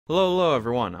Hello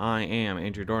everyone, I am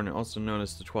Andrew Dornan, also known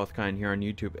as the 12th Kind here on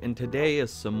YouTube, and today is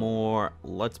some more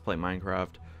Let's Play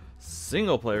Minecraft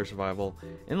single player survival.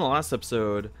 In the last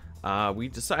episode, we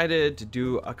decided to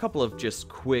do a couple of just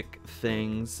quick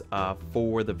things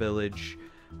for the village,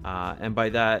 and by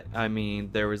that I mean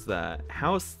there was that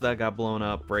house that got blown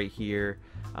up right here.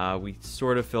 We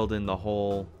sort of filled in the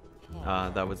hole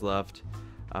that was left,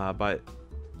 but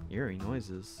eerie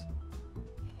noises.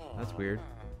 That's weird.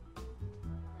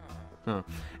 Huh.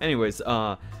 Anyways,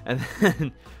 and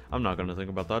then I'm not gonna think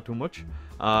about that too much.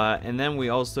 And then we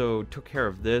also took care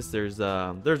of this. There's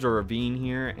a ravine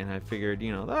here, and I figured,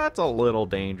 you know, that's a little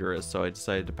dangerous, so I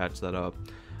decided to patch that up.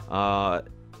 And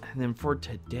then for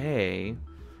today,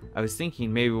 I was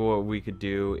thinking maybe what we could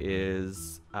do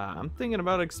is I'm thinking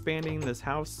about expanding this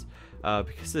house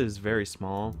because it is very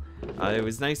small. It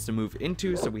was nice to move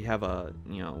into, so we have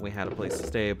we had a place to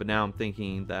stay. But now I'm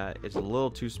thinking that it's a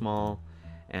little too small,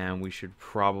 and we should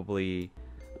probably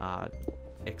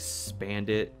expand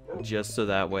it just so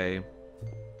that way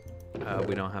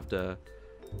we don't have to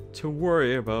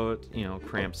worry about, you know,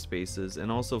 cramped spaces,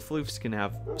 and also floofs can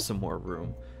have some more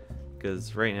room,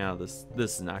 because right now this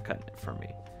is not cutting it for me.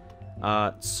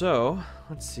 So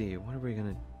let's see, what are we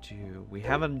gonna do? We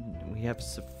have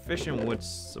sufficient wood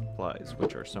supplies,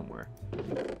 which are somewhere.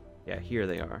 Yeah, here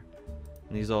they are.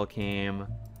 And these all came.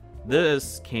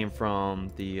 This came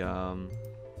from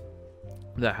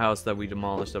the house that we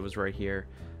demolished that was right here,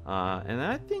 and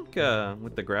I think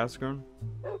with the grass grown.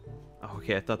 Oh,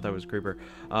 okay, I thought that was creeper.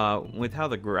 With how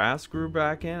the grass grew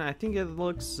back in, I think it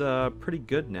looks pretty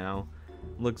good now.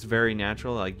 Looks very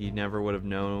natural. Like you never would have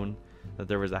known that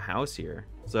there was a house here.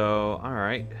 So, all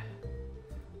right.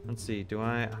 Let's see.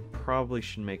 I probably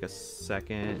should make a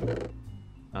second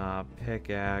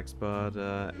pickaxe, but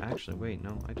actually, wait,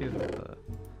 no, I do have the.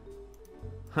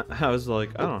 I was like,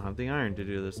 I don't have the iron to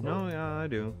do this. No, yeah, I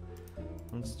do.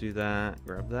 Let's do that.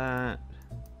 Grab that.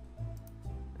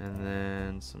 And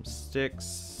then some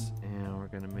sticks. And we're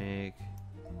going to make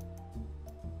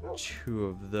 2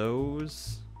 of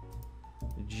those.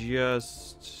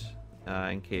 Just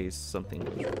in case something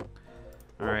goes wrong.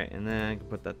 Alright, and then I can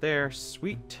put that there.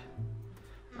 Sweet.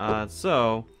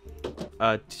 So,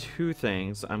 2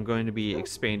 things. I'm going to be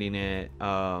expanding it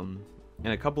in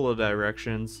a couple of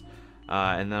directions.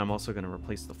 And then I'm also going to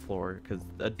replace the floor, because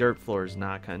a dirt floor is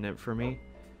not cutting it for me.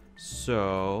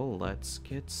 So let's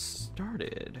get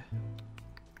started.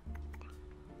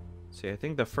 See, I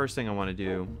think the first thing I want to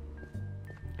do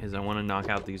is I want to knock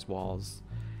out these walls.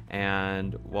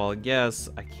 And while yes,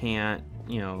 I can't,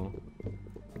 you know,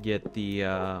 get the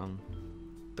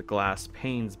glass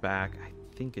panes back, I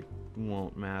think it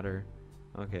won't matter.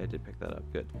 Okay, I did pick that up.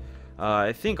 Good.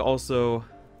 I think also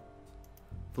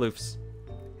floofs.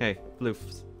 Hey,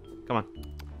 floofs, come on.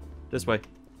 This way.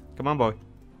 Come on, boy.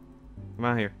 Come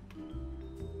out here.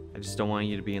 I just don't want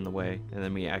you to be in the way, and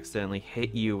then me accidentally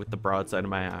hit you with the broadside of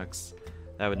my axe.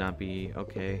 That would not be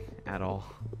okay at all.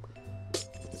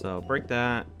 So break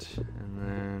that, and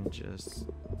then just...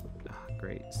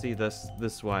 great. See, this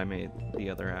is why I made the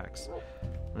other axe.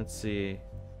 Let's see.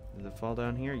 Did it fall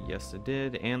down here? Yes, it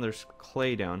did. And there's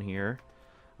clay down here.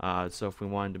 So if we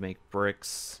wanted to make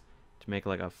bricks to make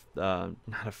like a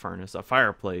not a furnace, a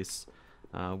fireplace,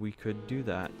 we could do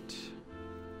that.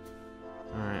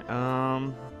 Alright,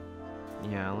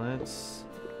 yeah, let's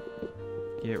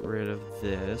get rid of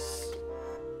this.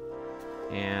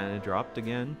 And it dropped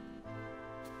again.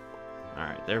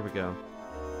 Alright, there we go.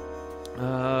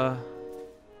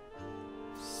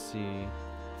 Let's see.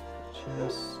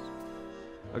 Just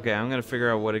okay, I'm gonna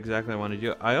figure out what exactly I want to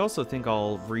do. I also think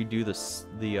I'll redo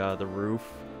the roof.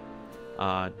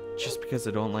 Just because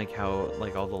I don't like how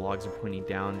all the logs are pointing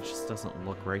down. It just doesn't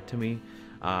look right to me.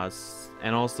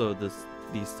 And also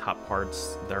these top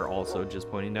parts, they're also just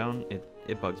pointing down.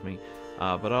 It bugs me.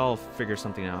 But I'll figure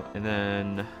something out. And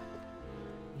then,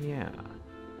 yeah.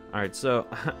 Alright, so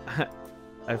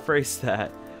I phrased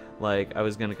that like I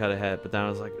was gonna cut ahead, but then I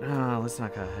was like, no, let's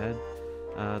not cut ahead.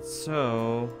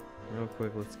 So real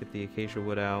quick, let's get the acacia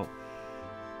wood out.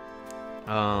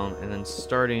 And then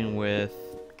starting with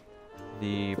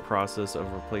the process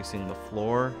of replacing the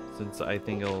floor, since I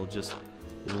think it'll just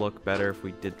look better if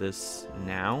we did this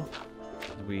now.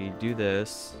 We do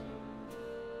this,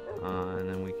 and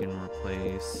then we can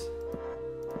replace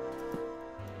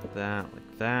that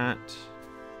like that.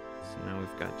 So now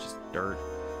we've got just dirt.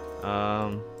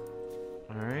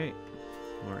 Alright,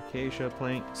 more acacia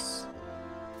planks.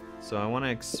 So I want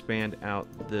to expand out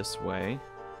this way,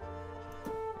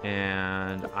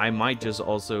 and I might just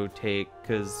also take,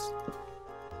 because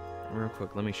real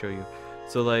quick, let me show you.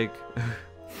 So like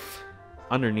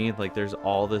underneath, like, there's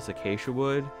all this acacia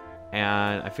wood,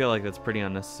 and I feel like that's pretty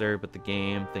unnecessary, but the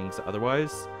game thinks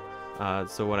otherwise.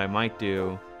 So what I might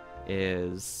do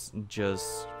is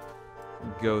just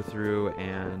go through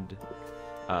and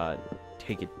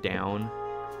take it down,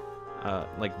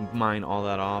 like mine all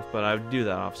that off, but I would do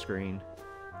that off screen,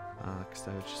 because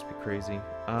that would just be crazy.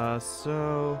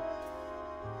 So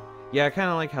yeah, I kind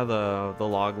of like how the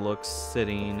log looks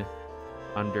sitting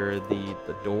under the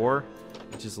door.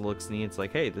 It just looks neat. It's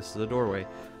like, hey, this is a doorway.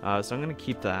 So I'm gonna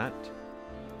keep that.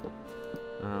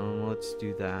 Let's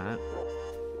do that.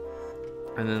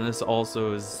 And then this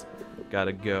also is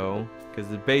gotta go, because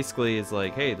it basically is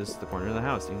like, hey, this is the corner of the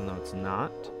house, even though it's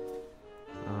not.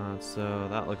 So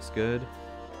that looks good.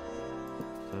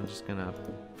 So I'm just gonna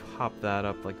pop that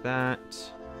up like that,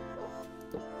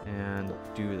 and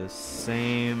do the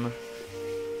same.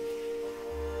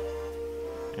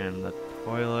 And the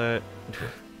toilet.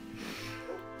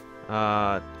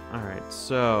 Alright,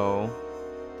 so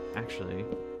actually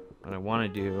what I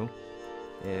want to do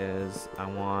is I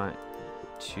want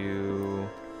to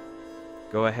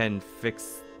go ahead and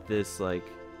fix this like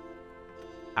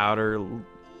outer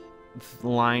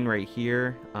line right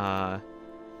here,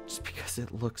 just because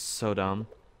it looks so dumb.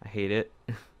 I hate it.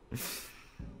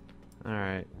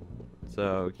 Alright,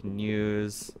 so we can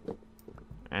use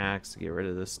axe to get rid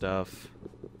of this stuff.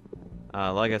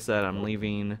 Like I said, I'm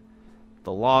leaving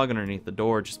the log underneath the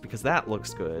door just because that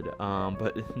looks good,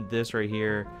 but this right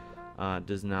here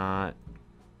does not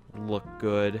look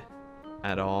good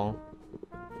at all.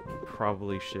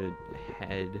 Probably should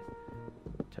head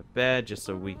to bed just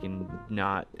so we can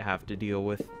not have to deal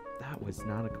with... That was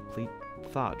not a complete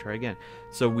thought. Try again.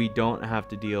 So we don't have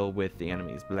to deal with the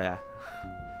enemies. Blah.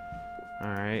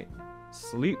 Alright.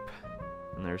 Sleep.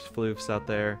 And there's floofs out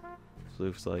there.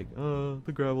 Floof's like, oh,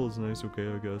 the gravel is nice, okay,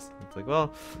 I guess. It's like,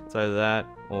 well, it's either that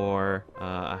or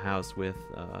a house with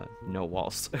no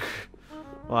walls.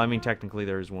 Well, I mean, technically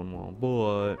there is one wall,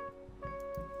 but...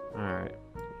 Alright.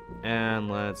 And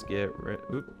let's get rid...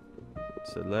 Oop.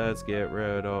 So let's get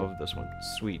rid of this one.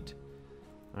 Sweet.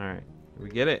 Alright. Did we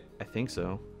get it? I think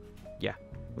so. Yeah,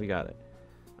 we got it.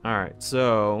 Alright,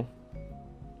 so...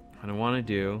 What I want to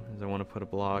do is I want to put a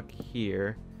block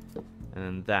here.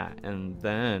 And that, and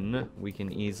then we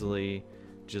can easily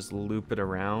just loop it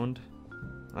around.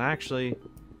 Actually,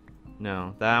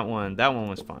 no, that one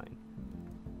was fine.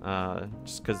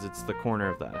 Just because it's the corner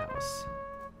of that house.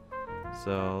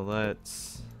 So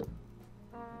let's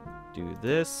do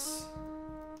this,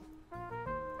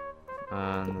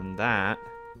 and then that,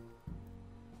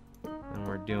 and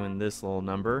we're doing this little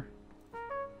number,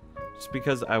 just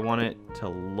because I want it to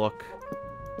look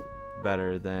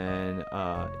better than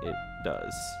it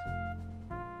does.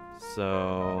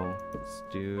 So let's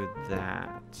do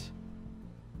that.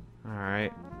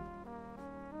 Alright.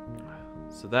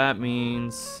 So that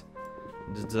means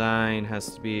the design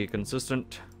has to be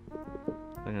consistent.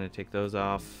 I'm going to take those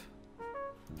off.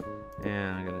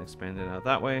 And I'm going to expand it out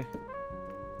that way.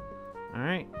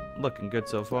 Alright. Looking good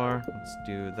so far. Let's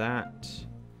do that.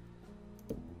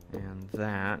 And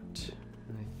that.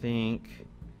 I think...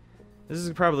 This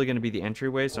is probably going to be the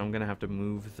entryway, so I'm going to have to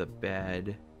move the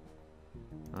bed.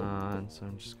 And so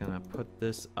I'm just going to put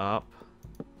this up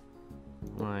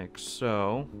like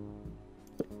so.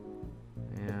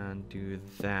 And do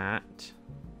that.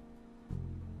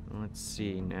 Let's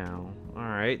see now.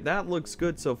 Alright, that looks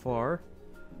good so far.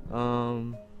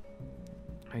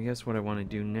 I guess what I want to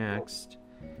do next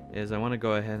is I want to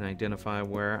go ahead and identify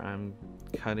where I'm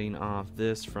cutting off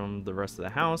this from the rest of the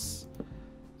house.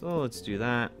 So let's do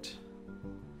that.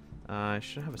 I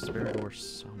should have a spare door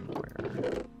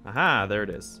somewhere. Aha, there it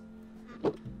is.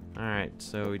 Alright,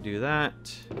 so we do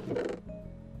that.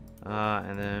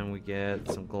 And then we get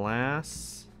some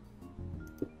glass.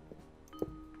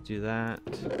 Do that.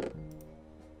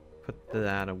 Put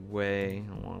that away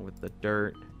along with the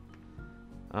dirt.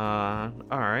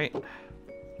 Alright.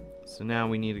 So now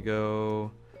we need to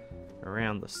go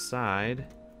around the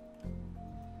side.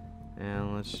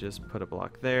 And let's just put a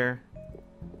block there.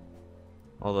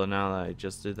 Although now that I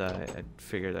just did that, I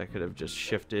figured I could have just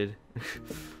shifted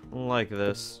like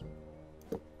this.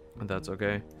 But that's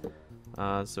okay.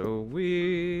 So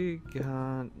we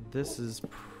got... This is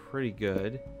pretty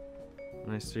good.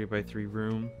 Nice 3x3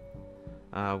 room.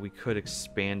 We could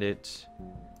expand it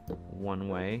one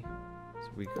way. So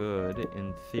we could,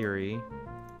 in theory,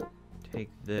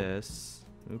 take this.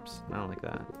 Oops, not like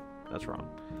that. That's wrong.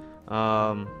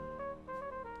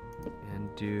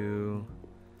 And do...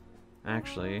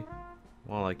 Actually,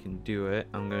 while I can do it,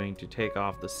 I'm going to take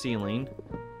off the ceiling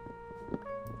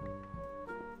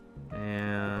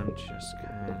and just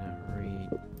kind of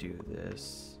do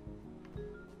this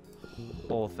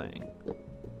whole thing.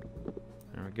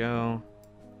 There we go.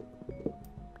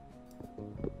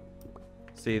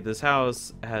 See, this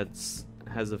house has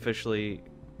officially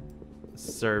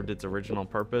served its original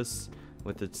purpose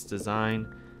with its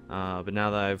design, but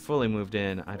now that I've fully moved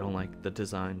in, I don't like the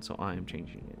design, so I am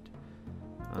changing it.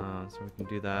 So we can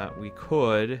do that. We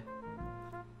could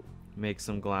make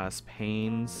some glass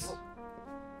panes,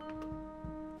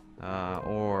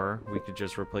 or we could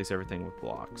just replace everything with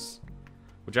blocks,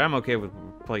 which I'm okay with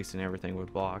replacing everything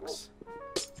with blocks.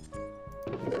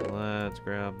 Let's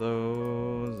grab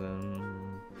those and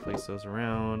place those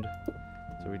around.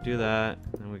 So we do that,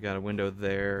 and we got a window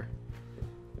there,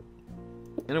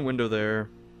 and a window there,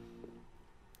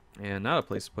 and not a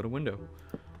place to put a window.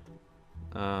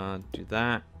 Do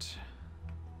that.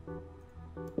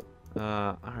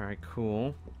 Alright,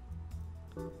 cool.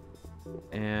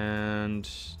 And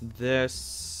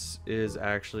this is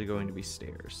actually going to be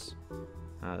stairs.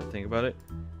 Think about it.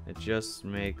 It just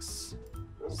makes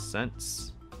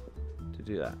sense to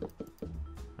do that.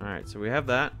 Alright, so we have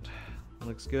that.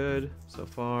 Looks good so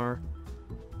far.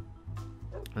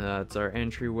 It's our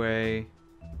entryway.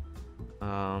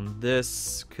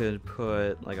 This could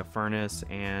put like a furnace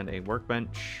and a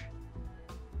workbench.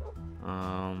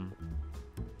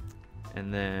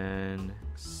 And then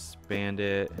expand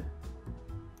it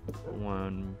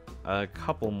a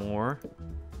couple more.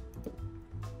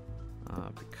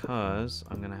 Because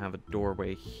I'm gonna have a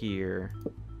doorway here.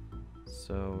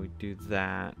 So we do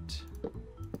that.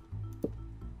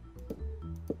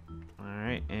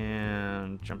 Alright,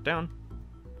 and jump down.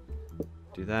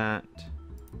 Do that.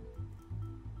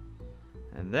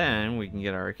 And then we can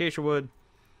get our acacia wood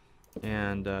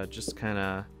and just kind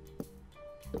of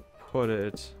put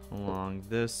it along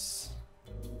this.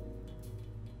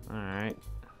 Alright,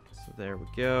 so there we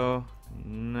go.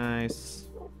 Nice.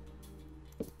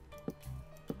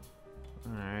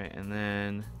 Alright, and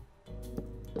then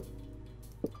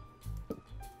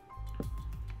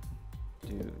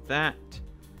do that.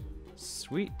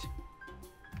 Sweet.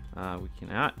 We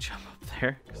cannot jump up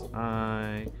there because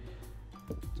I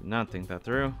did not think that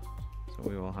through. So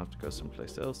we will have to go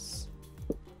someplace else.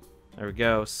 There we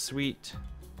go. Sweet.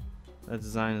 That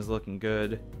design is looking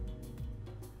good.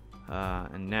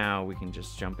 And now we can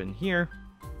just jump in here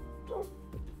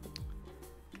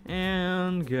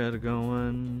and get it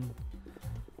going.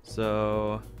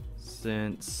 So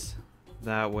since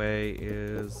that way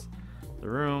is the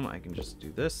room, I can just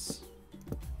do this.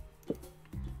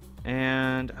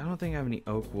 And I don't think I have any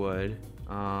oak wood,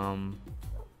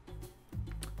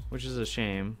 which is a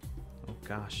shame. Oh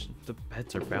gosh, the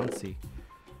beds are bouncy.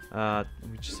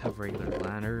 We just have regular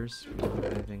ladders. We don't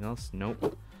have anything else.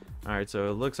 Nope. Alright, so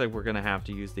it looks like we're gonna have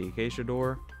to use the acacia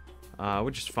door,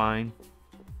 which is fine.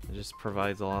 It just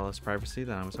provides a lot less privacy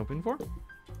than I was hoping for.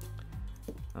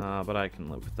 But I can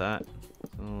live with that.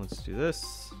 So let's do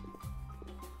this.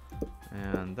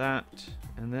 And that.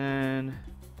 And then,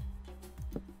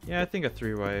 yeah, I think a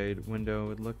 3-wide window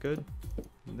would look good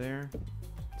there,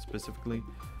 specifically.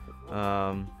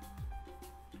 Alright,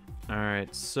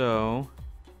 so,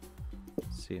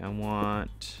 let's see, I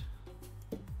want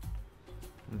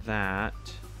that.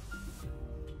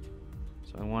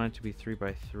 So I want it to be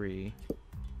 3x3.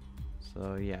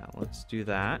 So yeah, let's do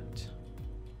that.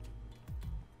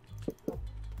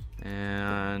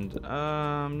 And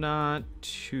I'm not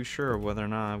too sure whether or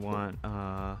not I want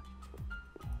a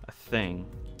thing.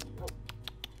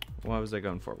 What was I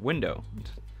going for? Window.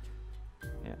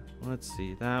 Yeah, let's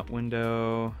see. That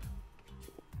window.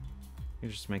 You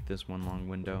just make this one long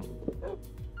window.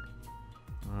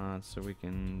 So we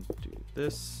can do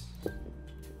this.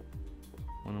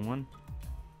 1 and 1.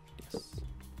 Yes.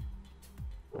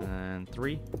 And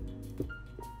 3.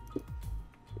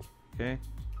 Okay.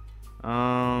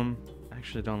 I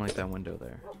actually don't like that window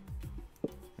there. I'm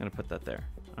gonna put that there.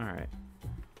 Alright.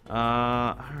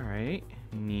 Alright.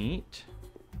 Neat.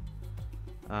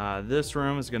 This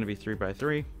room is gonna be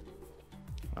 3x3.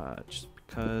 Just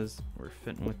because we're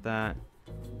fitting with that.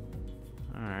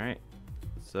 Alright.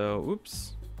 So,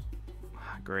 oops.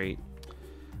 Great.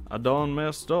 I done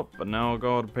messed up, but now I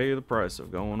gotta pay the price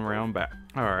of going around back.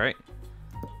 Alright.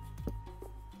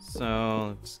 So,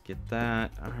 let's get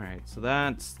that. Alright, so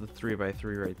that's the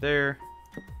 3x3 right there.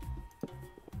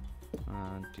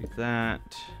 Do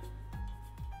that.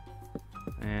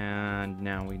 And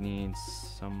now we need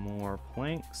some more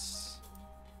planks.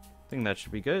 I think that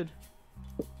should be good.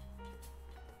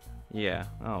 Yeah,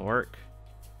 that'll work.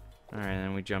 Alright,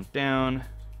 then we jump down.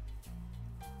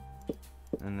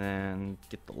 And then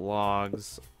get the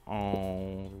logs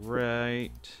all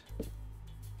right.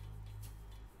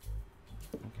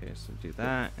 Okay, so do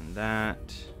that and that,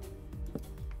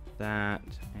 that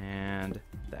and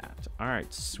that. All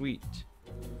right, sweet.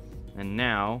 And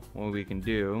now what we can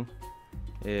do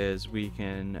is we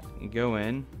can go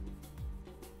in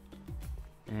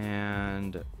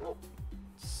and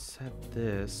set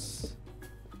this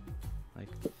like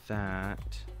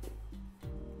that.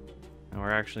 And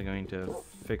we're actually going to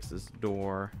fix this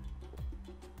door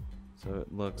so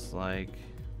it looks like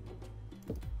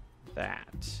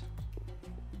that.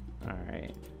 All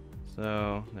right,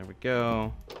 so there we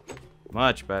go.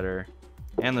 Much better.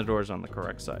 And the door's on the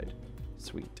correct side.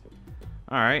 Sweet.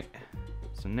 All right,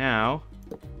 so now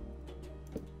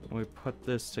we put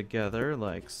this together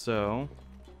like so.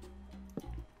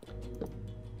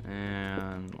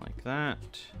 And like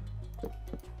that. And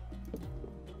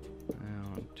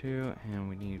 1, 2, and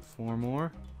we need 4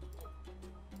 more.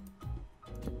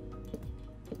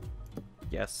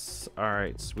 Yes. All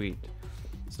right, sweet.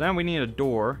 So now we need a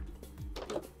door.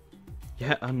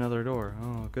 Yet another door.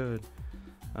 Oh, good.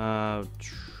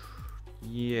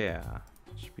 Yeah,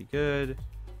 should be good.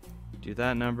 Do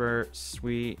that number.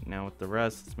 Sweet. Now with the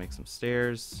rest, let's make some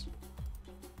stairs.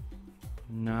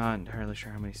 Not entirely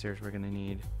sure how many stairs we're gonna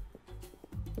need.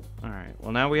 All right.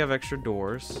 Well, now we have extra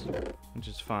doors, which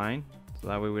is fine. So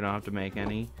that way we don't have to make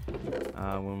any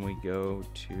when we go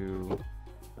to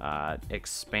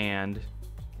expand,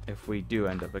 if we do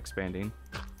end up expanding.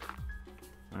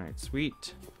 All right,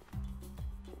 sweet.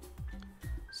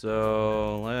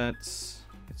 So let's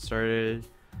get started.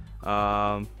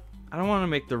 I don't want to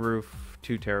make the roof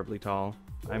too terribly tall.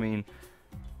 I mean,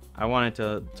 I want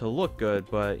it to look good,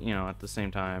 but you know, at the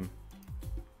same time,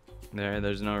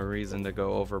 there's no reason to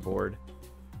go overboard.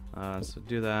 So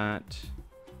do that.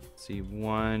 Let's see,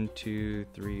 1, 2,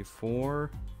 3,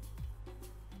 4.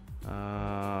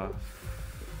 I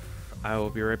will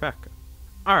be right back.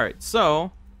 All right,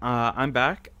 so I'm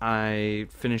back. I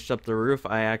finished up the roof.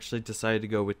 I actually decided to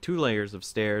go with 2 layers of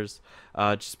stairs,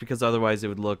 just because otherwise it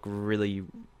would look really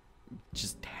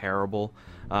just terrible.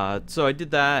 So I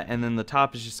did that, and then the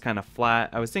top is just kind of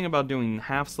flat. I was thinking about doing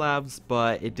half slabs,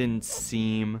 but it didn't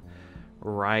seem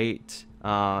right.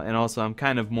 And also I'm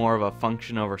kind of more of a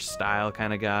function over style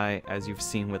kind of guy, as you've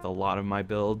seen with a lot of my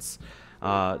builds.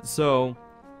 To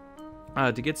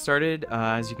get started,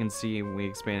 as you can see, we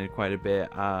expanded quite a bit.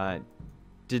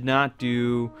 Did not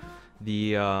do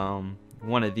the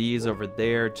one of these over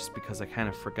there just because I kind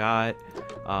of forgot,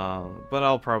 but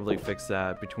I'll probably fix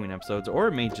that between episodes, or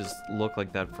it may just look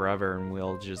like that forever and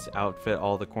we'll just outfit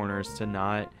all the corners to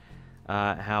not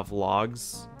have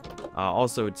logs.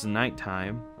 Also, it's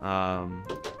nighttime,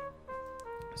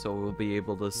 so we'll be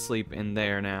able to sleep in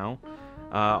there now.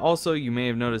 Also, you may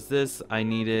have noticed this. I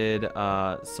needed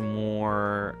some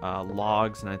more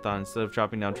logs, and I thought instead of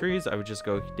chopping down trees, I would just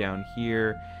go down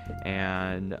here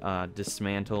and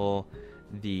dismantle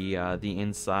the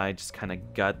inside, just kind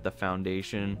of gut the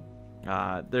foundation.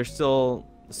 There's still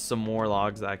some more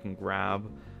logs that I can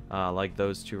grab, like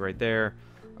those 2 right there,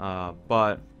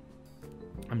 but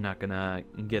I'm not gonna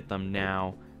get them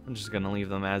now. I'm just gonna leave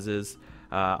them as is.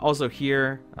 Also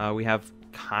here, we have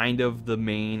kind of the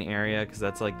main area, because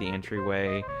that's like the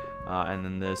entryway, and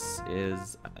then this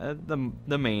is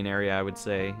the main area, I would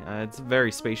say. It's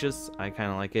very spacious. I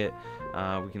kind of like it.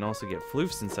 We can also get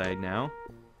floofs inside now.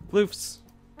 Floofs,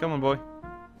 come on, boy.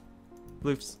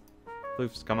 Floofs,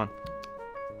 floofs, come on.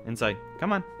 Inside,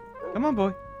 come on. Come on,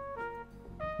 boy.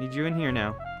 Need you in here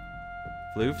now.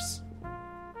 Floofs.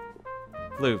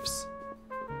 Floofs.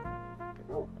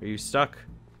 Are you stuck?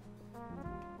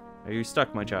 Are you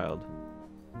stuck, my child?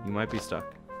 You might be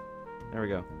stuck. There we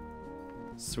go.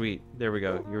 Sweet. There we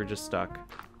go. You were just stuck.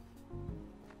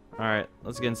 Alright,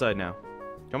 let's get inside now.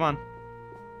 Come on.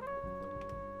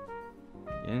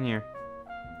 Get in here.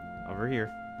 Over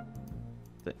here.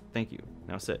 Thank you.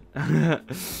 Now sit. That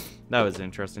was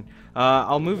interesting.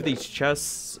 I'll move these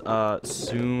chests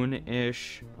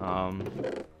soon-ish. I'm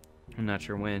not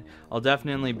sure when. I'll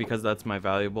definitely, because that's my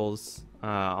valuables,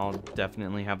 I'll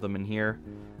definitely have them in here.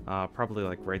 Probably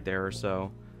like right there or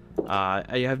so.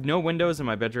 I have no windows in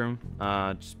my bedroom,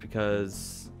 just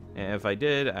because if I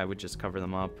did, I would just cover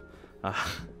them up.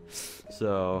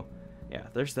 So yeah,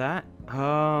 there's that.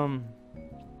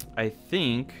 I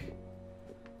think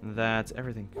that's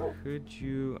everything. Could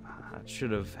you? I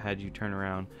should have had you turn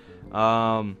around.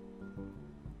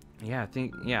 Yeah, I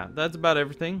think, yeah, that's about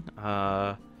everything.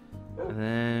 And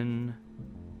then,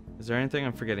 is there anything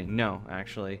I'm forgetting? No,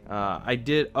 actually. I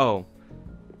did. Oh,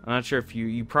 I'm not sure if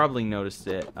you probably noticed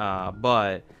it,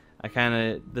 but I kind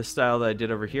of, the style that I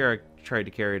did over here, I tried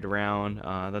to carry it around.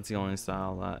 That's the only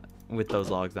style that, with those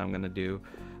logs, that I'm gonna do.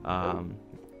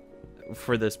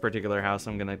 for this particular house,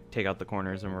 I'm gonna take out the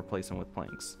corners and replace them with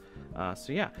planks.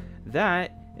 So yeah,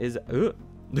 that is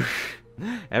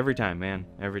every time, man,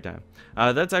 every time.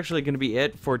 That's actually going to be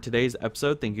it for today's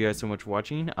episode. Thank you guys so much for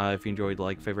watching. If you enjoyed,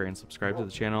 like, favorite, and subscribe to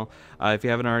the channel. If you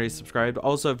haven't already subscribed,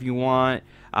 also if you want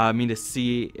to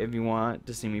see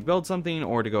me build something,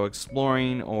 or to go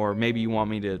exploring, or maybe you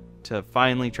want me to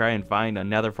finally try and find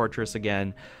another fortress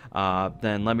again,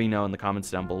 then let me know in the comments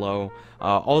down below.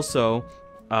 Also,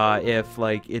 if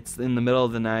like it's in the middle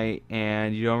of the night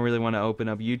and you don't really want to open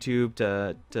up YouTube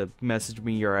to message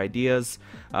me your ideas,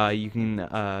 you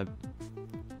can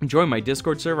join my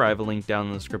Discord server. I have a link down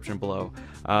in the description below.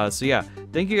 So yeah,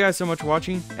 thank you guys so much for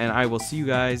watching, and I will see you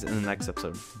guys in the next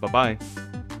episode. Bye bye.